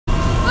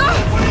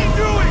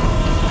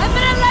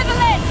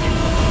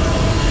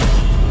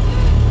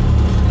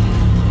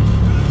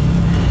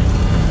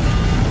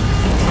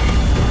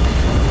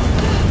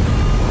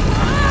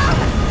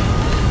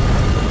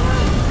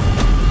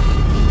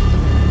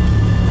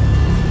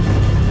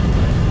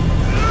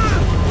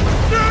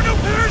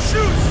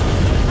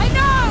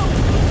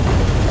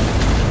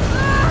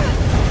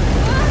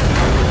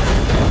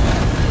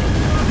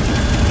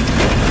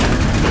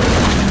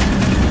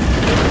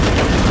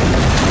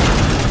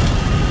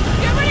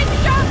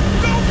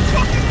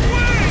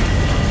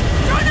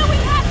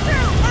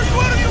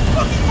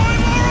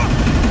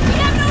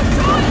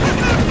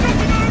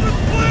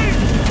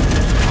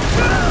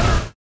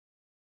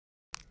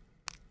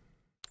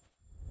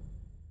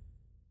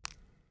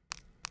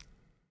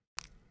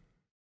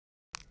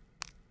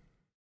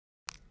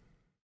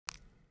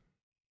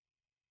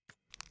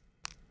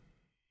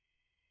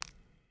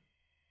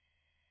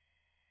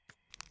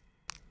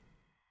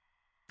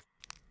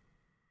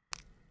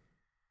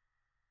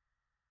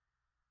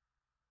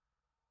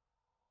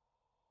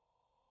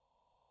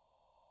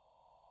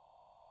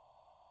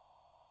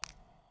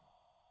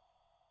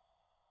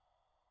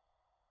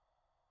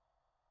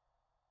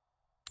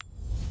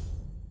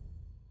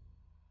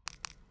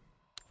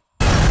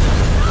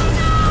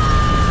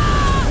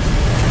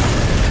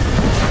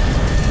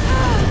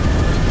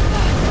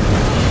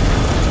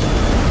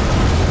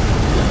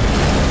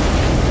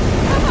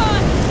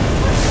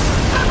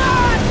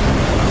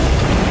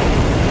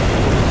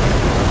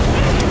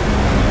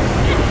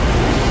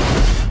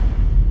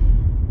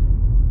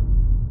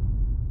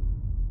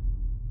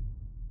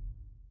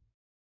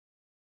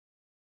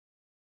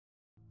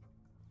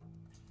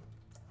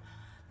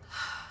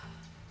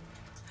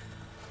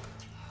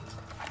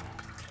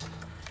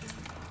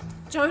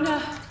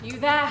Jonah, you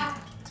there?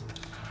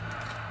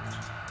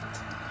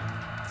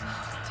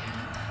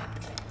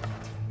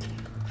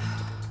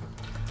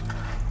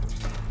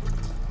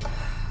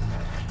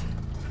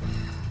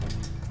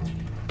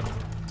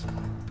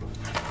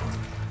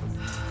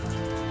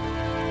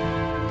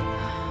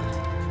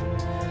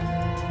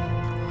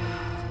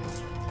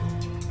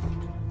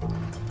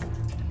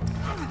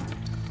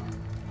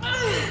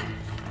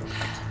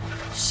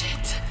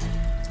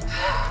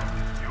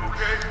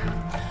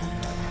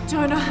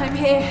 Jonah, I'm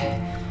here.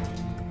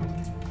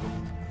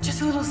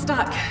 Just a little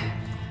stuck.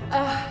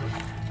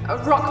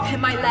 A rock hit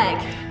my leg.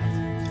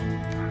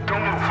 Don't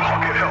move,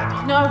 I'll get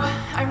help. No,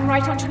 I'm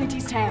right on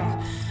Trinity's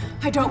tail.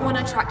 I don't want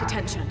to attract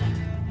attention.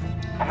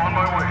 I'm on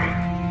my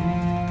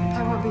way.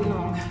 I won't be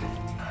long.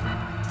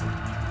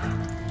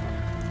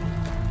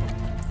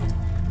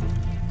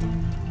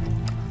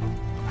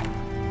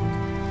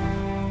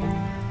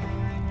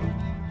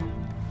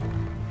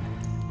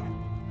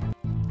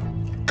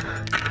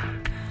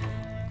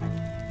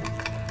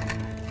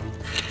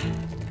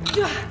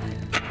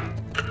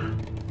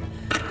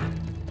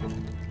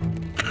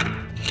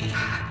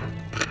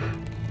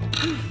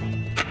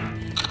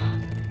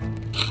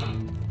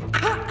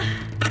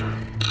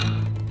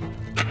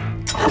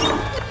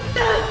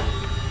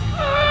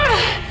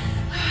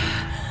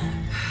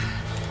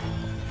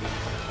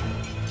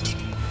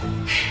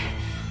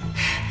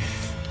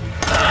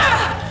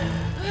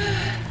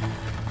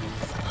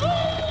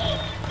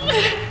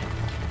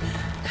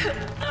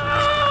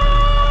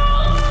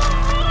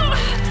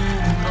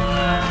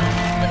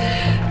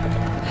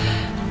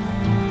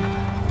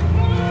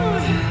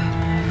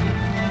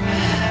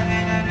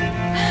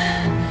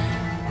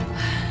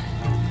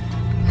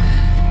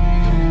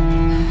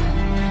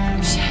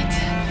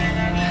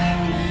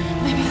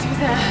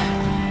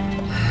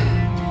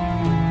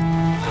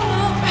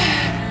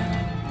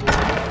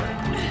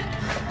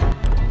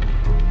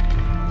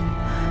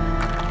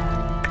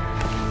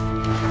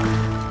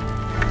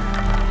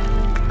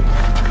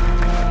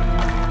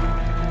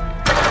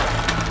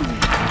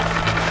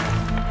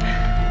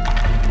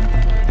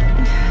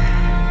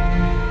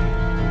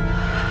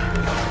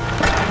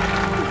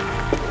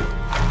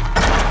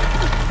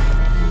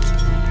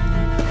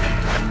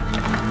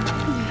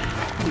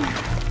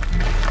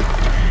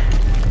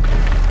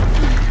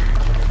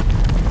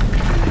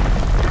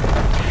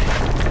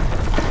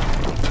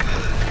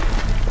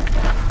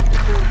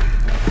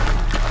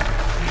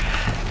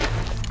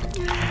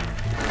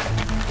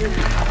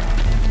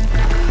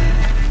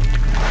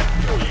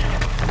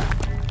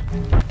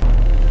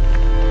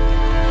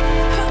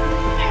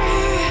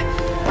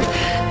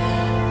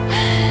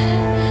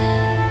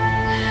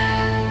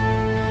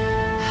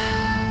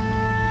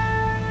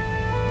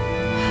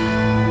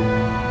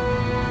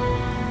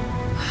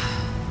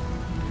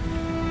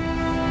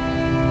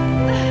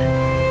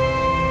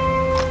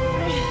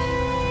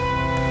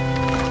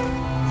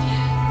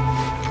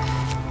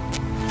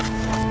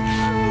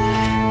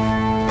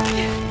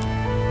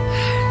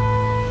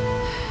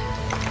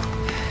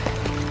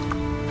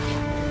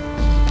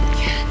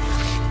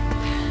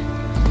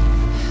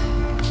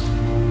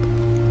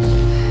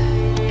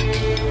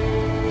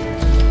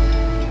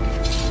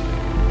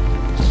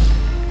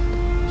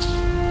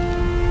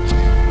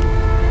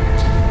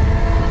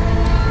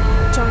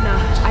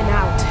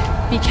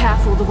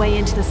 The way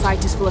into the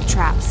site is full of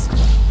traps.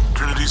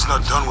 Trinity's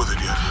not done with it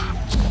yet.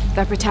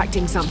 They're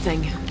protecting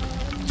something.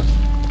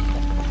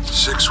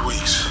 6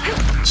 weeks,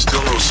 and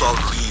still no solid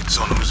leads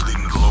on who's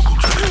leading the local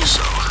Trinity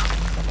cell.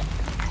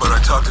 But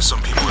I talked to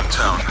some people in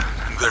town,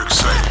 and they're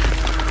excited.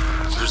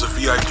 There's a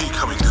VIP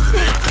coming to the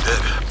Day of the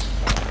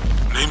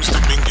Dead. Name's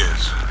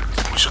Dominguez.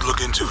 We should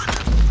look into it.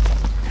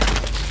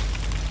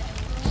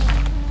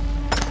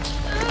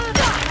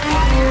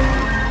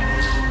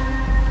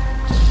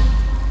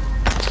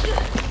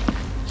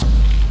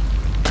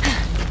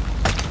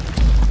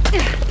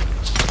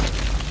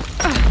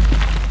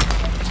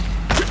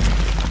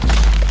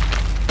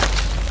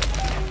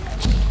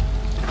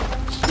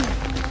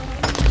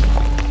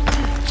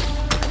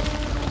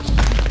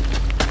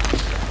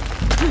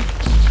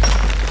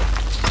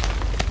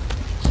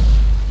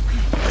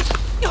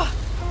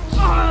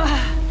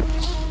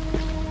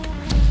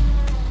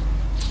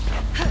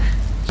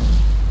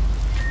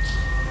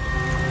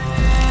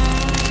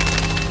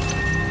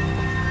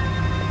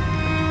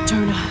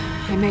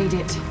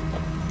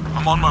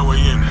 I'm on my way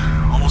in.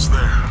 Almost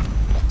there.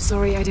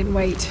 Sorry I didn't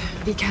wait.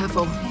 Be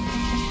careful.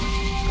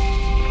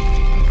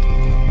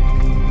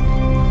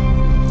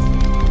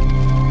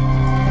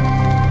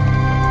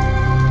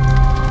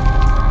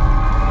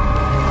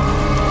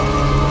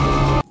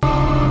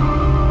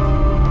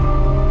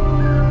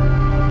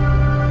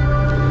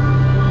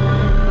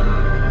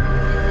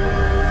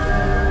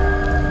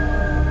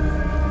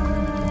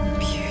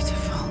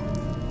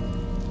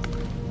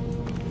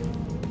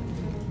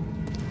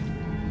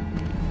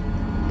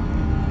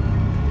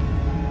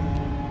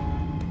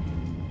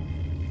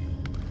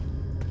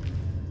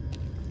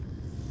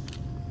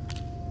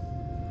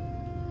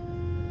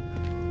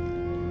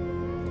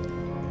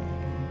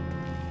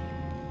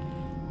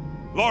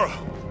 Laura!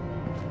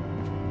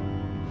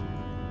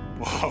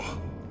 Wow.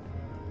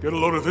 Get a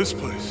load of this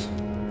place.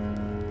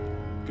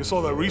 Guess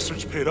all that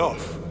research paid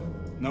off.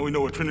 Now we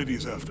know what Trinity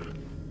is after.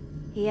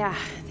 Yeah,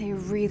 they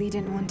really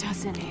didn't want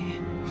us in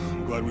here.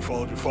 I'm glad we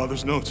followed your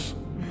father's notes.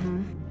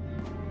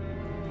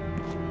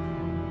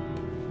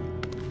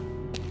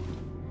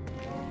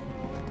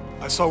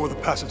 I saw where the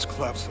passage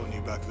collapsed on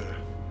you back there.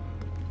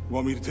 You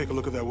want me to take a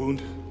look at that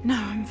wound? No,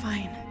 I'm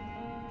fine.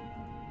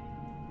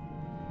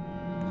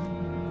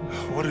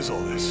 What is all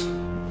this?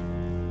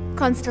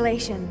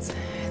 Constellations.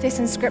 This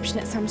inscription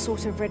is some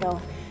sort of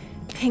riddle.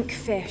 Pink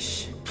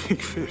fish.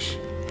 Pink fish?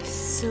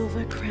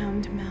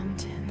 Silver-crowned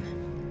mountain.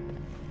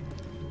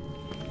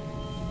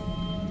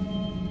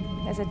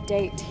 There's a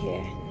date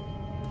here.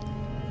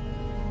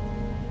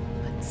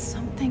 But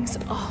something's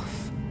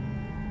off.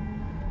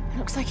 It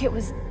looks like it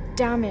was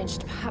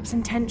damaged, perhaps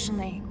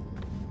intentionally.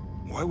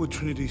 Why would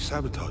Trinity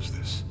sabotage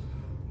this?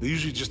 They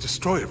usually just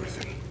destroy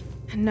everything.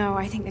 No,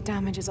 I think the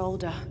damage is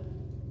older.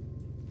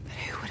 But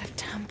who would have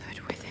tampered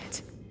with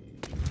it?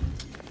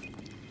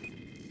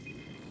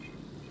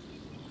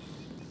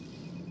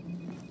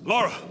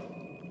 Lara!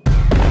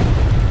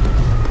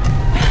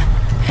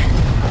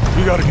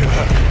 We gotta get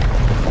out.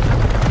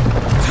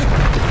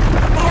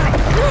 Lara! I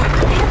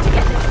have to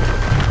get this.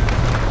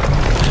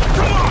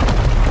 Come on!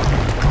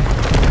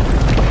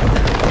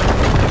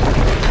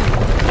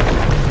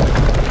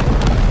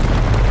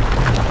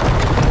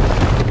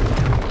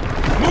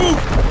 Move!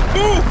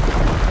 Move!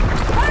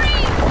 Hurry!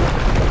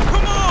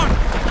 Come on!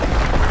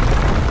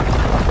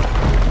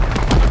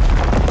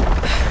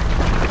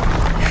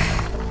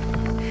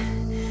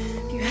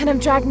 If you hadn't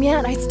dragged me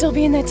out, I'd still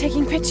be in there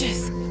taking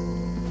pictures.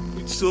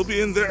 We'd still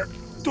be in there.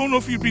 Don't know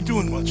if you'd be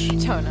doing much.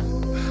 Jonah.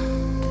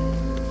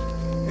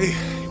 Hey,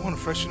 you want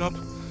to freshen up?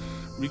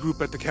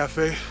 Regroup at the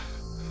cafe?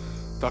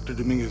 Dr.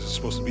 Dominguez is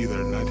supposed to be there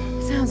tonight.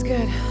 Sounds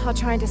good. I'll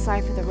try and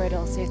decipher the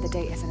riddle, see if the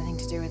date has anything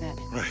to do with it.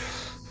 Right.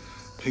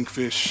 Pink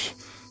fish,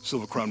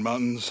 Silver Crown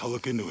Mountains, I'll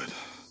look into it.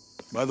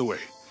 By the way,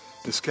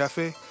 this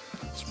cafe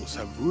is supposed to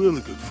have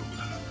really good food.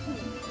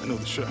 I know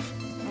the chef.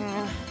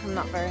 I'm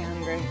not very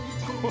hungry.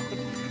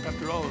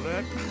 After all of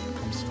that,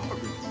 I'm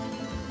starving.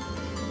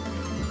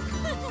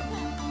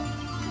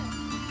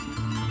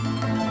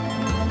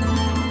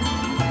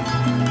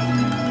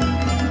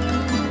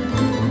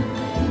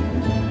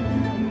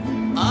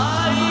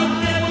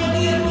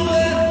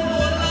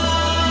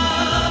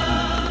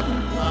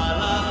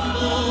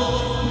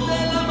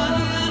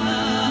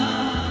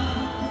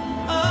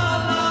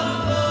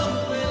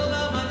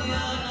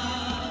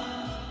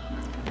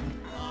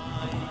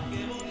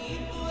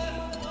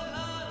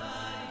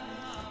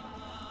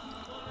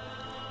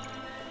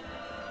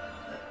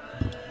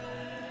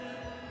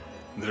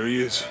 There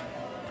he is.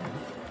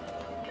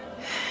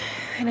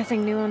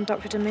 Anything new on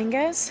Dr.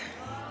 Dominguez?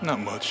 Not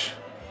much.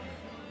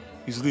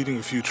 He's leading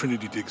a few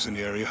Trinity digs in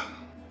the area.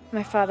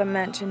 My father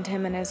mentioned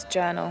him in his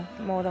journal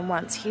more than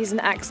once. He's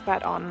an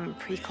expert on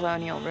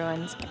pre-colonial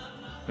ruins.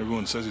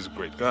 Everyone says he's a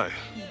great guy.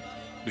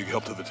 Big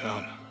help to the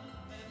town.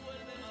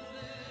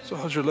 So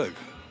how's your leg?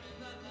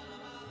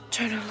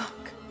 Jonah,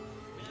 look.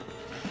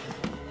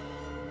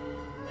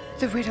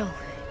 The riddle.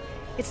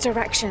 Its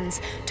directions.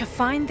 To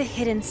find the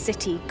hidden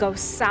city, go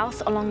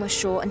south along the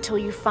shore until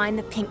you find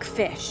the pink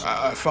fish.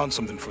 I found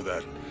something for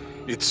that.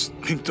 It's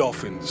pink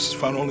dolphins,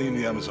 found only in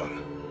the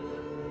Amazon.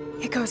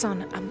 It goes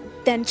on.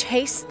 Then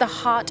chase the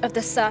heart of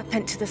the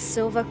serpent to the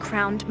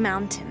silver-crowned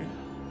mountain.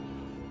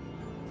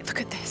 Look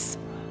at this.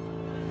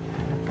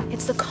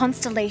 It's the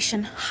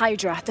constellation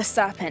Hydra, the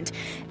serpent.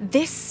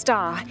 This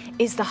star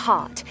is the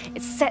heart.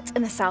 It's set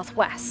in the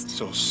southwest.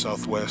 So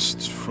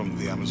southwest from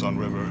the Amazon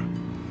River.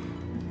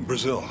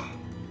 Brazil.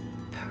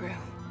 Peru.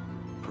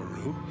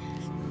 Peru?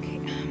 Okay,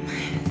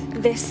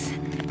 this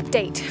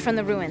date from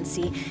the ruins,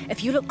 see?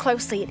 If you look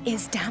closely, it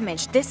is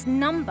damaged. This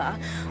number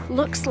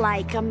looks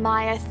like a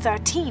Maya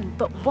 13,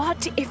 but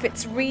what if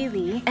it's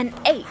really an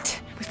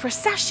 8? With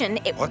precession,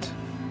 it... What?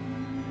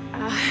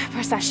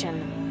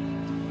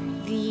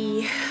 Precession.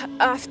 The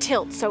Earth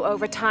tilts, so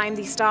over time,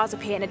 these stars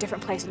appear in a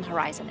different place on the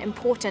horizon.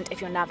 Important if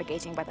you're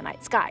navigating by the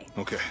night sky.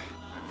 Okay.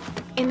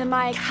 In the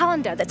Maya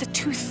calendar, that's a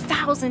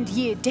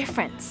 2,000-year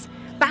difference.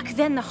 Back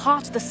then, the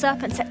heart of the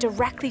serpent set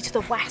directly to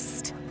the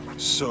west.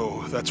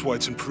 So that's why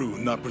it's in Peru,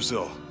 not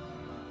Brazil.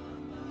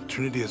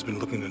 Trinity has been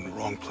looking in the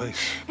wrong place.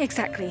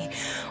 Exactly.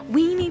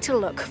 We need to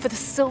look for the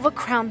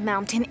silver-crowned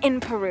mountain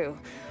in Peru.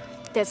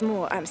 There's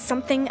more.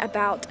 Something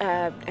about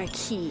a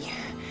key.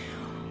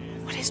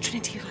 What is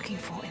Trinity looking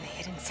for in the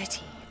hidden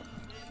city?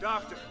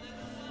 Doctor,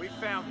 we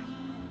found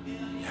it.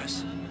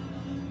 Yes.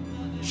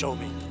 Show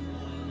me.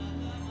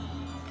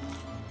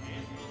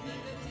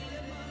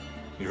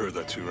 You heard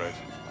that too, right?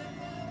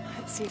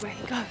 Let's see where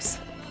he goes.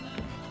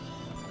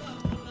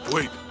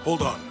 Wait,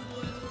 hold on.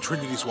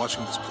 Trinity's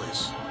watching this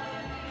place.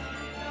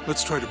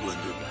 Let's try to blend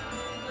in.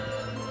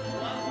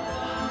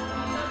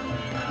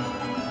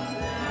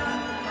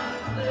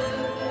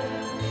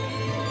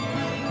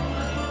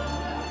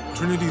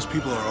 Trinity's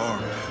people are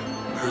armed.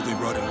 I heard they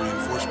brought in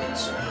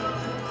reinforcements.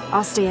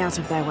 I'll stay out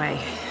of their way.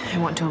 I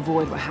want to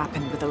avoid what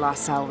happened with the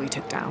last cell we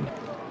took down.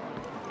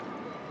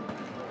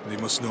 They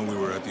must know we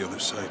were at the other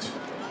site.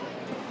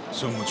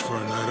 So much for a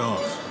night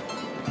off.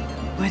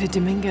 Where did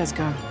Dominguez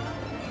go?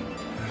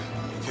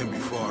 It can't be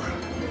far.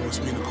 It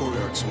must be in the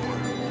courtyard somewhere.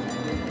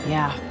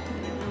 Yeah.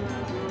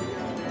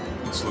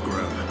 Let's look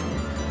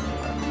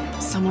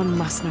around. Someone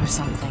must know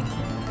something.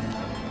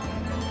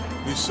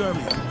 Hey,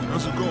 Sammy,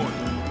 how's it going?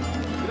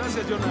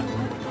 Gracias,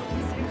 Jonah.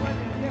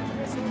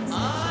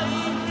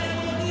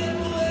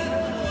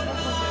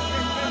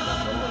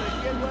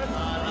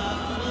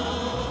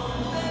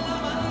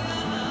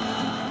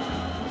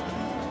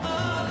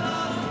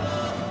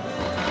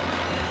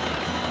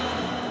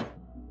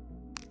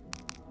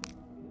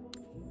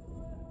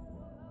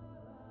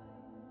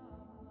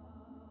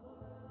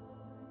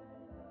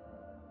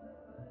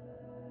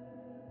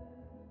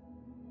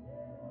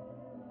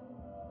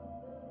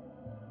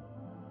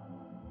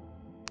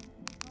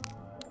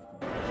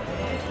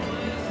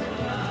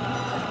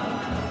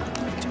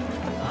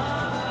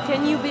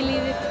 Can you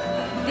believe it?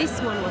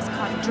 This one was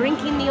caught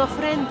drinking the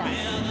ofrendas.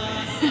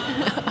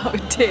 Oh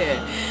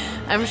dear.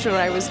 I'm sure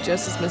I was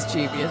just as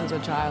mischievous as a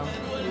child.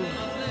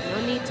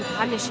 No need to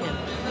punish him.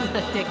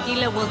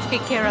 Tequila will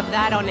take care of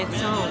that on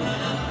its own.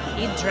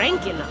 He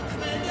drank enough.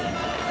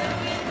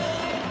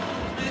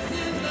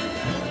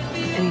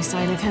 Any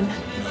sign of him?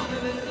 No.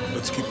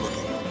 Let's keep looking.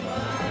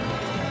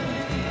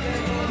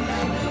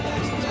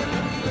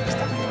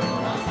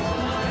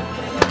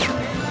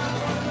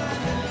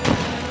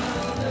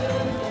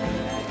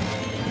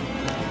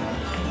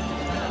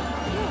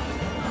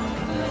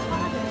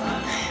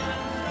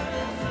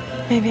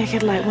 Maybe I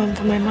could light one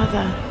for my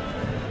mother.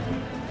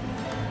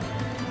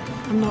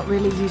 I'm not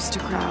really used to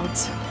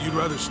crowds. You'd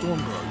rather storm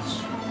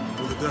guards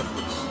or the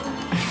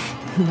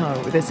deathless?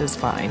 No, this is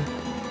fine.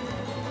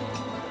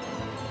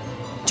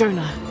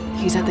 Jonah,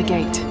 he's at the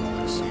gate.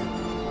 I see it.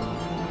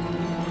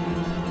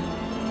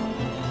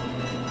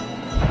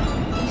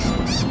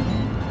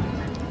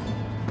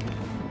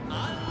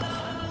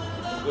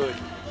 Good.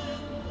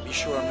 Be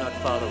sure I'm not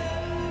followed.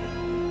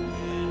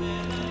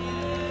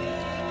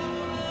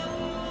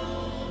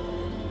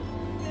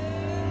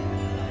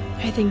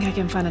 I think I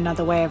can find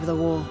another way over the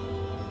wall.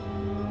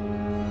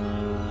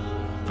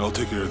 I'll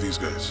take care of these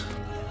guys.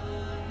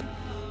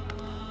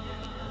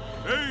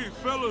 Hey,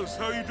 fellas,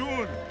 how you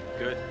doing?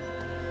 Good.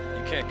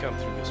 You can't come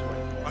through this way.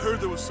 I heard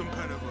there was some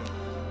kind of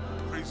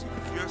a crazy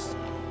fiesta,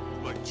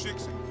 like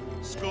chicks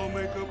in skull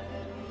makeup.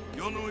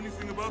 Y'all know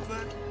anything about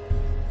that?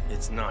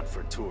 It's not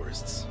for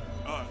tourists.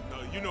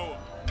 No, you know,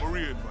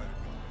 Maria invited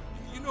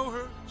me. You know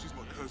her? She's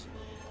my cousin.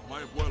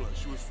 My abuela,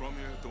 she was from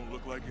here, don't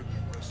look like it,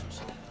 rest her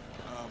soul.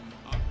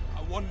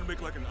 I wanted to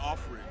make like an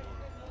offering.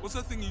 What's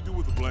that thing you do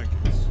with the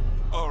blankets?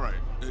 All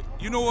right,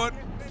 you know what?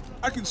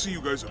 I can see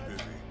you guys are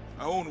busy.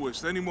 I won't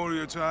waste any more of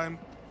your time.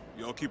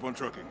 Y'all keep on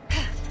trucking.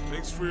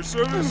 Thanks for your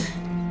service.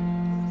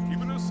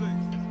 Keeping us safe.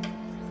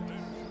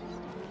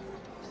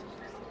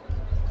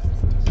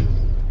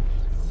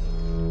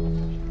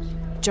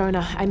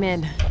 Jonah, I'm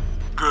in.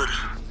 Good.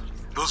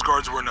 Those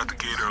guards weren't at the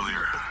gate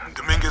earlier.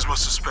 Dominguez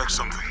must suspect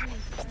something.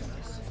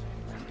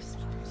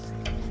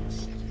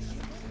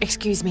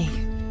 Excuse me.